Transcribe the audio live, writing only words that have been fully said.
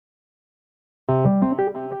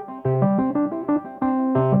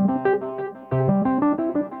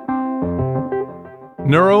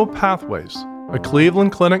Neuro Pathways, a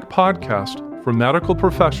Cleveland Clinic podcast for medical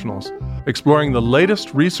professionals exploring the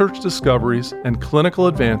latest research discoveries and clinical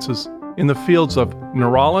advances in the fields of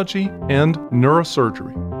neurology and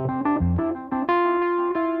neurosurgery.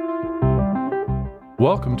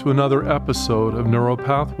 Welcome to another episode of Neuro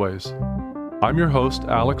Pathways. I'm your host,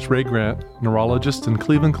 Alex Ray Grant, neurologist in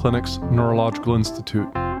Cleveland Clinic's Neurological Institute.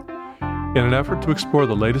 In an effort to explore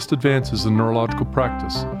the latest advances in neurological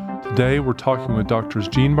practice, today we're talking with Drs.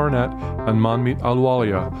 Gene Barnett and Manmeet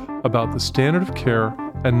Ahluwalia about the standard of care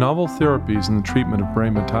and novel therapies in the treatment of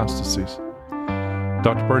brain metastases.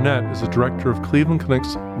 Dr. Barnett is the director of Cleveland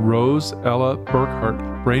Clinic's Rose Ella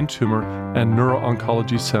Burkhart Brain Tumor and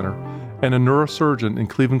Neuro-Oncology Center and a neurosurgeon in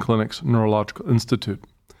Cleveland Clinic's Neurological Institute.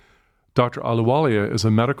 Dr. Ahluwalia is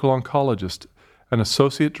a medical oncologist, an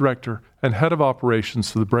associate director and head of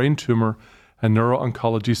operations for the Brain Tumor and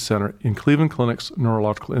Neuro-Oncology Center in Cleveland Clinic's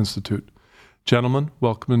Neurological Institute. Gentlemen,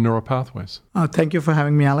 welcome to Neuro Pathways. Thank you for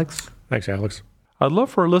having me, Alex. Thanks, Alex. I'd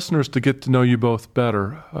love for our listeners to get to know you both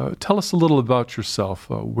better. Tell us a little about yourself,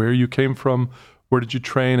 where you came from, where did you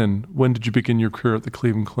train, and when did you begin your career at the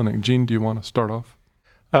Cleveland Clinic? Gene, do you want to start off?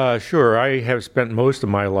 Sure. I have spent most of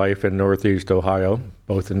my life in Northeast Ohio,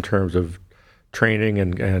 both in terms of training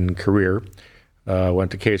and career.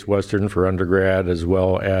 Went to Case Western for undergrad as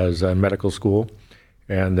well as medical school,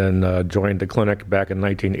 and then joined the clinic back in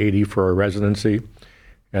 1980 for a residency.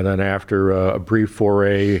 And then after a brief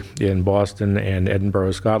foray in Boston and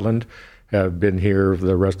Edinburgh, Scotland, have been here for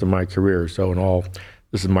the rest of my career. So in all,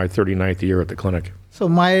 this is my 39th year at the clinic. So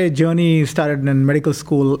my journey started in medical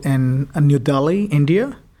school in New Delhi,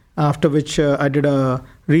 India, after which I did a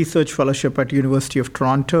research fellowship at University of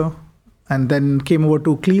Toronto, and then came over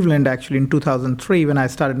to Cleveland actually in 2003 when I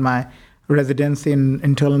started my residency in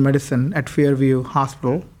internal medicine at Fairview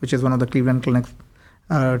Hospital, which is one of the Cleveland Clinic's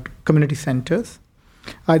community centers.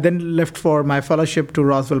 I then left for my fellowship to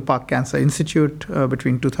Roswell Park Cancer Institute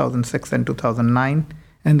between 2006 and 2009.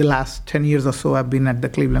 And the last 10 years or so, I've been at the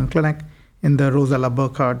Cleveland Clinic in the Rose Ella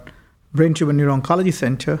Burkhart Brain Tumor Neuro-Oncology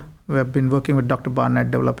Center. We have been working with Dr.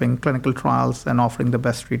 Barnett, developing clinical trials and offering the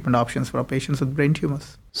best treatment options for our patients with brain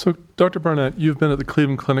tumors. So, Dr. Barnett, you've been at the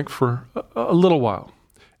Cleveland Clinic for a little while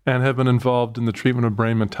and have been involved in the treatment of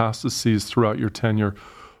brain metastases throughout your tenure.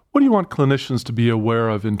 What do you want clinicians to be aware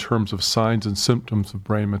of in terms of signs and symptoms of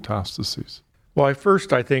brain metastases? Well, I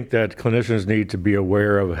think that clinicians need to be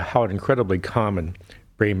aware of how incredibly common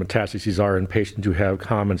brain metastases are in patients who have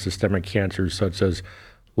common systemic cancers such as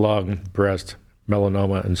lung, breast,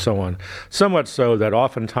 melanoma, and so on. So much so that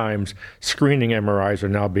oftentimes screening MRIs are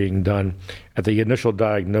now being done at the initial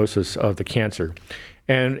diagnosis of the cancer.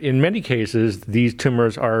 And in many cases, these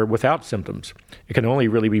tumors are without symptoms. It can only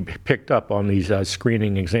really be picked up on these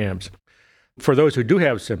screening exams. For those who do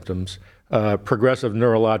have symptoms, progressive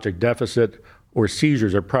neurologic deficit or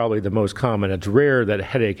seizures are probably the most common. It's rare that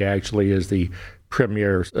headache actually is the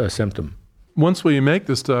premier symptom. Once we make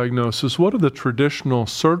this diagnosis, what are the traditional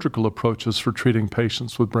surgical approaches for treating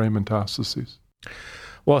patients with brain metastases?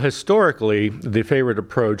 Well, historically, the favorite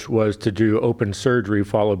approach was to do open surgery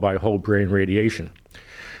followed by whole brain radiation.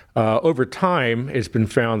 Over time, it's been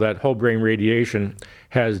found that whole brain radiation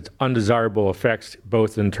has undesirable effects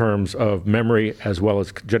both in terms of memory as well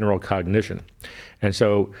as general cognition. And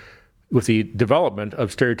so with the development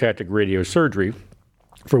of stereotactic radiosurgery,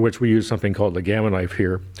 for which we use something called the gamma knife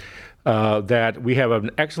here, that we have an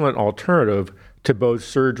excellent alternative to both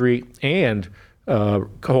surgery and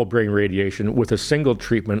whole brain radiation with a single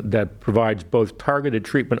treatment that provides both targeted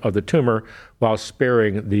treatment of the tumor while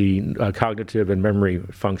sparing the cognitive and memory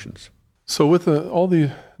functions. So with all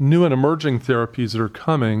the new and emerging therapies that are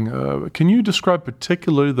coming, can you describe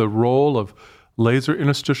particularly the role of laser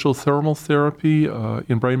interstitial thermal therapy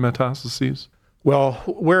in brain metastases? Well,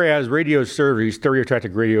 whereas radiosurgery,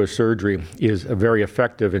 stereotactic radiosurgery, is very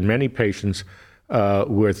effective in many patients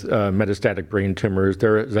with metastatic brain tumors,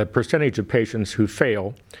 there is a percentage of patients who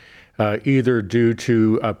fail either due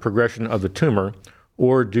to progression of the tumor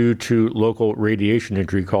or due to local radiation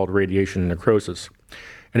injury called radiation necrosis.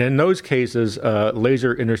 And in those cases,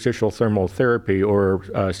 laser interstitial thermal therapy or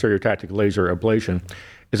stereotactic laser ablation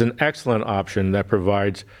is an excellent option that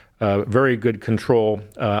provides very good control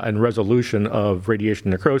and resolution of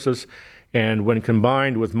radiation necrosis, and when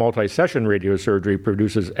combined with multi-session radiosurgery,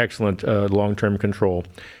 produces excellent long-term control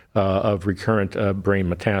of recurrent brain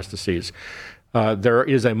metastases. There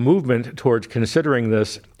is a movement towards considering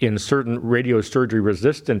this in certain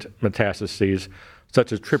radiosurgery-resistant metastases,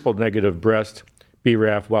 such as triple-negative breast,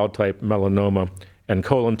 BRAF wild-type melanoma, and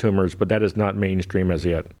colon tumors, but that is not mainstream as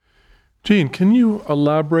yet. Gene, can you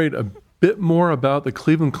elaborate a bit more about the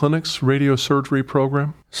Cleveland Clinic's radiosurgery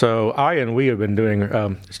program? So we have been doing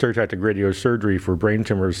stereotactic radiosurgery for brain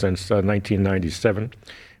tumors since 1997.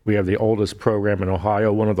 We have the oldest program in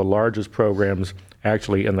Ohio, one of the largest programs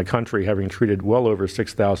actually in the country, having treated well over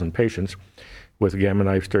 6,000 patients with gamma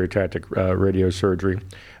knife stereotactic radiosurgery.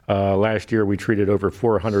 Last year, we treated over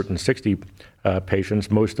 460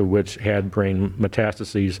 patients, most of which had brain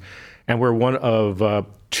metastases, and we're one of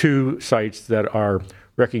 2 sites that are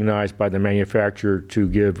recognized by the manufacturer to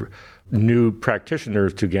give new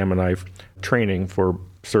practitioners to gamma knife training for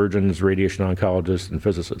surgeons, radiation oncologists, and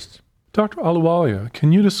physicists. Dr. Ahluwalia,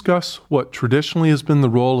 can you discuss what traditionally has been the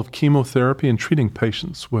role of chemotherapy in treating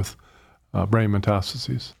patients with brain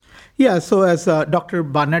metastases? Yeah, so as Dr.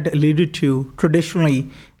 Barnett alluded to, traditionally,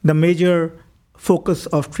 the major focus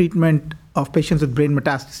of treatment of patients with brain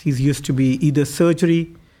metastases used to be either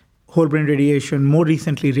surgery, whole brain radiation, more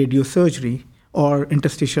recently radiosurgery, or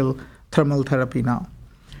interstitial thermal therapy now.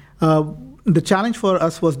 The challenge for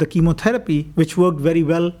us was the chemotherapy, which worked very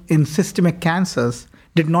well in systemic cancers,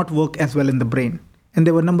 did not work as well in the brain. And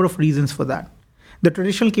there were a number of reasons for that. The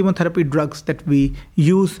traditional chemotherapy drugs that we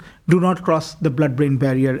use do not cross the blood-brain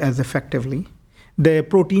barrier as effectively. There are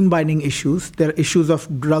protein binding issues. There are issues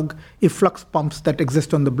of drug efflux pumps that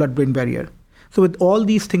exist on the blood-brain barrier. So with all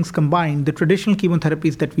these things combined, the traditional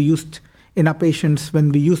chemotherapies that we used in our patients,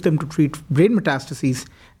 when we used them to treat brain metastases,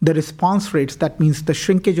 the response rates, that means the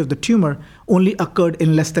shrinkage of the tumor, only occurred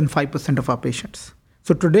in less than 5% of our patients.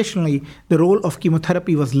 So traditionally, the role of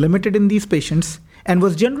chemotherapy was limited in these patients and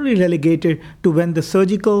was generally relegated to when the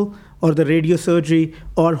surgical or the radiosurgery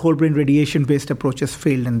or whole brain radiation-based approaches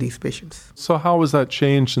failed in these patients. So how has that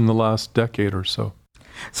changed in the last decade or so?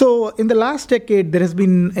 So in the last decade, there has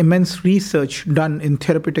been immense research done in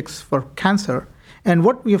therapeutics for cancer. And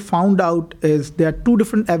what we have found out is there are 2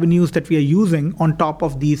 different avenues that we are using on top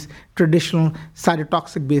of these traditional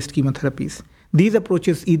cytotoxic-based chemotherapies. These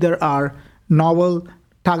approaches either are novel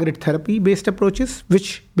targeted therapy-based approaches,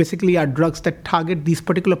 which basically are drugs that target these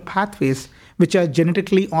particular pathways which are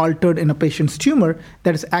genetically altered in a patient's tumor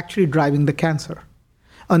that is actually driving the cancer.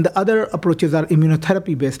 And the other approaches are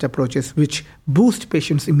immunotherapy-based approaches, which boost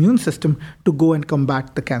patients' immune system to go and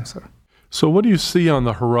combat the cancer. So what do you see on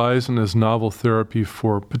the horizon as novel therapy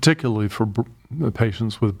particularly for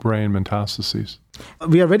patients with brain metastases?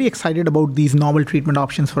 We are very excited about these novel treatment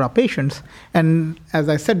options for our patients. And as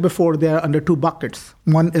I said before, they are under 2 buckets.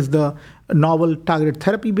 One is the novel targeted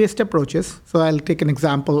therapy-based approaches. So I'll take an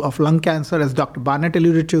example of lung cancer. As Dr. Barnett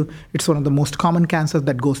alluded to, it's one of the most common cancers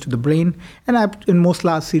that goes to the brain. And in most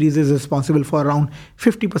large series is responsible for around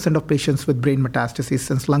 50% of patients with brain metastases,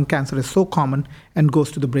 since lung cancer is so common and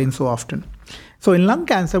goes to the brain so often. So in lung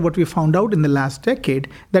cancer, what we found out in the last decade,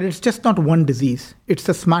 that it's just not one disease. It's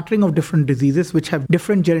a smattering of different diseases which have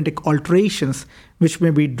different genetic alterations, which may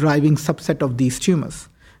be driving subset of these tumors.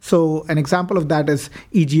 So an example of that is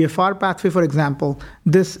EGFR pathway, for example.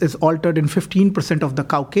 This is altered in 15% of the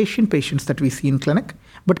Caucasian patients that we see in clinic,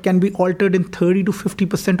 but can be altered in 30 to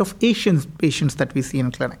 50% of Asian patients that we see in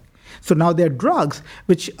clinic. So now there are drugs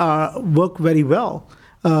which work very well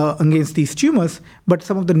against these tumors, but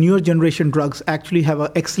some of the newer generation drugs actually have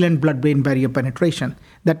an excellent blood-brain barrier penetration.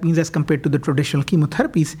 That means as compared to the traditional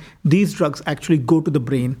chemotherapies, these drugs actually go to the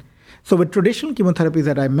brain. So with traditional chemotherapies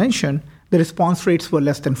that I mentioned, the response rates were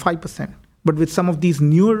less than 5%. But with some of these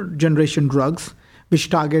newer generation drugs, which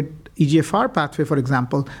target EGFR pathway, for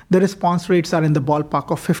example, the response rates are in the ballpark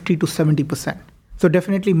of 50 to 70%. So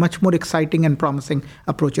definitely much more exciting and promising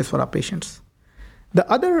approaches for our patients. The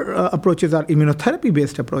other approaches are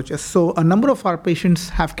immunotherapy-based approaches. So a number of our patients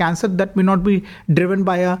have cancer that may not be driven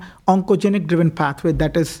by a oncogenic-driven pathway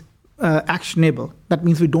that is actionable. That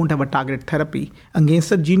means we don't have a targeted therapy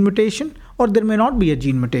against a gene mutation, or there may not be a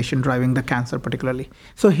gene mutation driving the cancer particularly.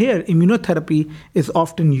 So here, immunotherapy is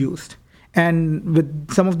often used. And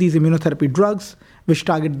with some of these immunotherapy drugs, which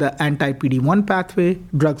target the anti-PD-1 pathway,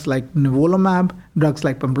 drugs like nivolumab, drugs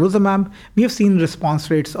like pembrolizumab, we have seen response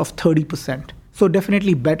rates of 30%. So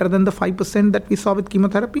definitely better than the 5% that we saw with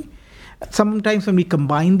chemotherapy. Sometimes when we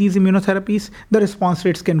combine these immunotherapies, the response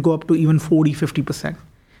rates can go up to even 40, 50%.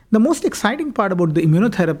 The most exciting part about the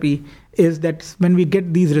immunotherapy is that when we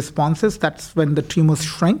get these responses, that's when the tumors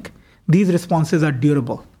shrink. These responses are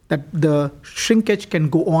durable, that the shrinkage can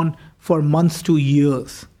go on for months to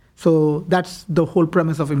years. So that's the whole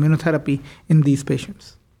premise of immunotherapy in these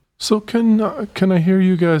patients. So can I hear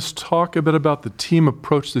you guys talk a bit about the team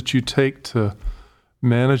approach that you take to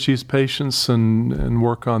manage these patients and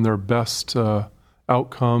work on their best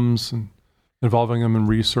outcomes and involving them in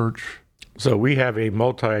research? So we have a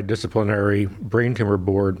multidisciplinary brain tumor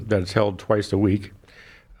board that's held twice a week.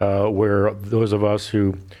 where those of us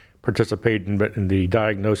who participate in the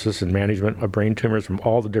diagnosis and management of brain tumors from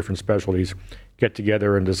all the different specialties get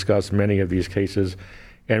together and discuss many of these cases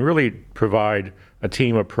and really provide a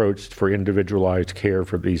team approach for individualized care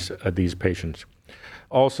for these patients.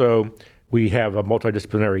 Also, we have a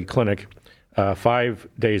multidisciplinary clinic 5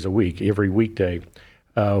 days a week, every weekday,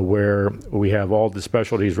 where we have all the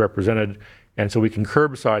specialties represented, and so we can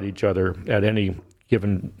curbside each other at any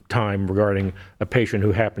given time regarding a patient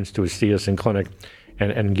who happens to see us in clinic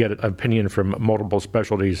and get an opinion from multiple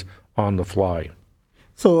specialties on the fly.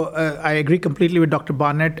 So I agree completely with Dr.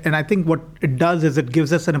 Barnett, and I think what it does is it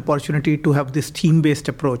gives us an opportunity to have this team-based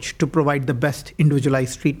approach to provide the best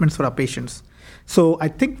individualized treatments for our patients. So I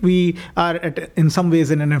think we are in some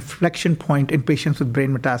ways in an inflection point in patients with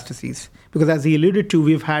brain metastases, because as he alluded to,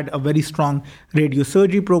 we've had a very strong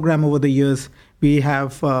radiosurgery program over the years. We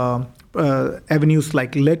have avenues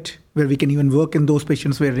like LIT, where we can even work in those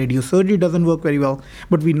patients where radiosurgery doesn't work very well.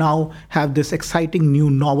 But we now have this exciting new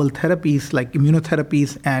novel therapies like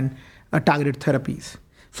immunotherapies and targeted therapies.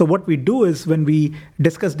 So what we do is when we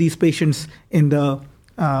discuss these patients in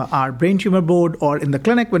our brain tumor board or in the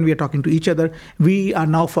clinic when we are talking to each other, we are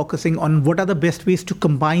now focusing on what are the best ways to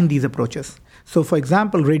combine these approaches. So for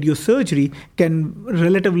example, radiosurgery can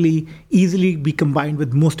relatively easily be combined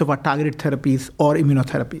with most of our targeted therapies or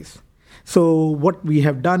immunotherapies. So what we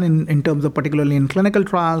have done in terms of particularly in clinical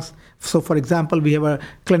trials, so for example, we have a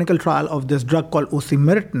clinical trial of this drug called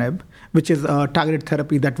osimertinib, which is a targeted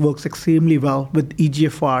therapy that works extremely well with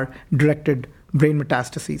EGFR-directed brain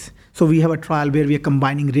metastases. So we have a trial where we are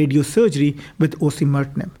combining radiosurgery with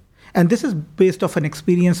osimertinib. And this is based off an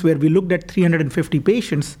experience where we looked at 350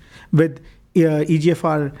 patients with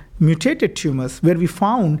EGFR mutated tumors, where we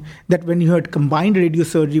found that when you had combined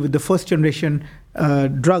radiosurgery with the first generation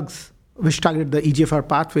drugs, which targeted the EGFR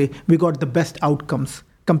pathway, we got the best outcomes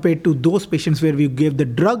compared to those patients where we gave the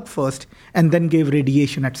drug first and then gave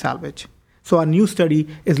radiation at salvage. So our new study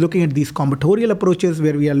is looking at these combinatorial approaches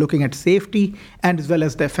where we are looking at safety and as well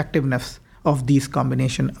as the effectiveness of these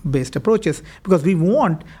combination-based approaches, because we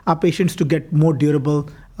want our patients to get more durable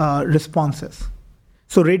responses.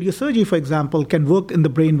 So radiosurgery, for example, can work in the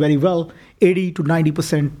brain very well, 80 to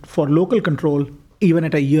 90% for local control, even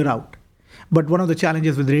at a year out. But one of the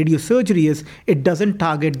challenges with radiosurgery is it doesn't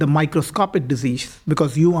target the microscopic disease,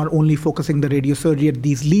 because you are only focusing the radiosurgery at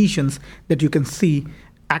these lesions that you can see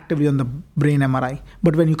actively on the brain MRI.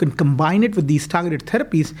 But when you can combine it with these targeted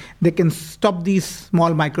therapies, they can stop these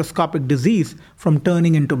small microscopic disease from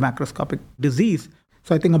turning into macroscopic disease.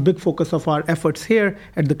 So I think a big focus of our efforts here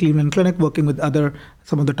at the Cleveland Clinic, working with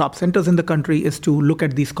some of the top centers in the country, is to look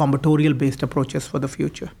at these combinatorial-based approaches for the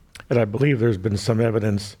future. And I believe there's been some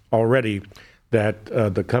evidence already that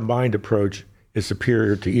the combined approach is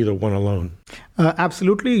superior to either one alone.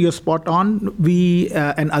 Absolutely, you're spot on. We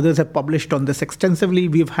and others have published on this extensively.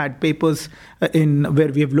 We've had papers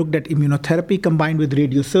where we have looked at immunotherapy combined with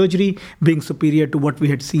radiosurgery being superior to what we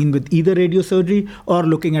had seen with either radiosurgery or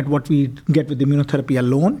looking at what we get with immunotherapy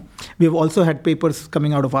alone. We've also had papers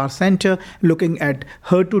coming out of our center looking at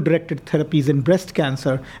HER2-directed therapies in breast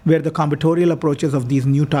cancer, where the combinatorial approaches of these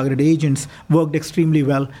new targeted agents worked extremely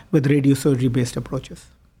well with radiosurgery-based approaches.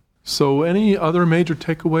 So any other major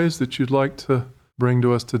takeaways that you'd like to bring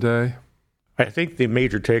to us today? I think the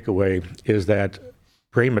major takeaway is that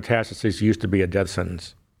brain metastases used to be a death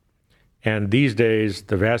sentence. And these days,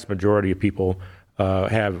 the vast majority of people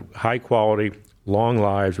have high quality, long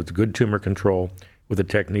lives with good tumor control with the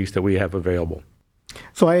techniques that we have available.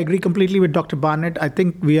 So I agree completely with Dr. Barnett. I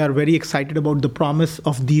think we are very excited about the promise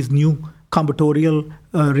of these new combinatorial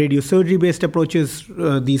radiosurgery-based approaches,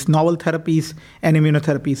 these novel therapies and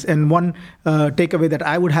immunotherapies. And one takeaway that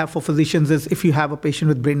I would have for physicians is if you have a patient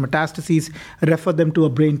with brain metastases, refer them to a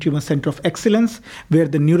brain tumor center of excellence where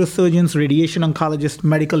the neurosurgeons, radiation oncologists,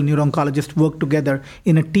 medical neuro-oncologists work together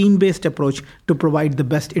in a team-based approach to provide the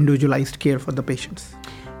best individualized care for the patients.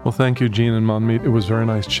 Well, thank you, Gene and Manmeet. It was very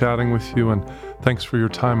nice chatting with you, and thanks for your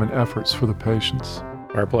time and efforts for the patients.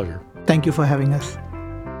 Our pleasure. Thank you for having us.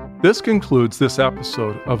 This concludes this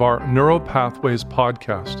episode of our Neuropathways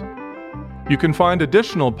podcast. You can find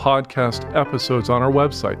additional podcast episodes on our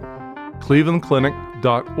website,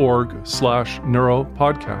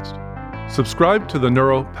 clevelandclinic.org/neuropodcast. Subscribe to the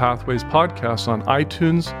Neuropathways podcast on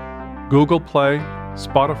iTunes, Google Play,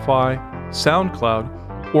 Spotify, SoundCloud,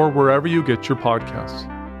 or wherever you get your podcasts.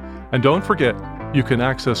 And don't forget, you can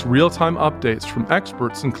access real-time updates from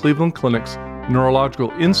experts in Cleveland Clinic's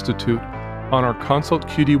Neurological Institute on our Consult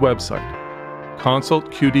QD website,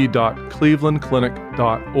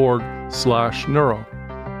 consultqd.clevelandclinic.org/neuro,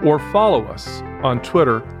 or follow us on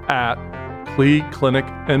Twitter Cle Clinic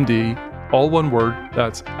MD, all one word,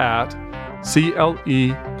 that's at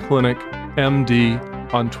CLE Clinic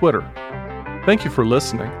MD on Twitter. Thank you for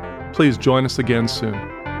listening. Please join us again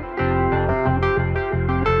soon.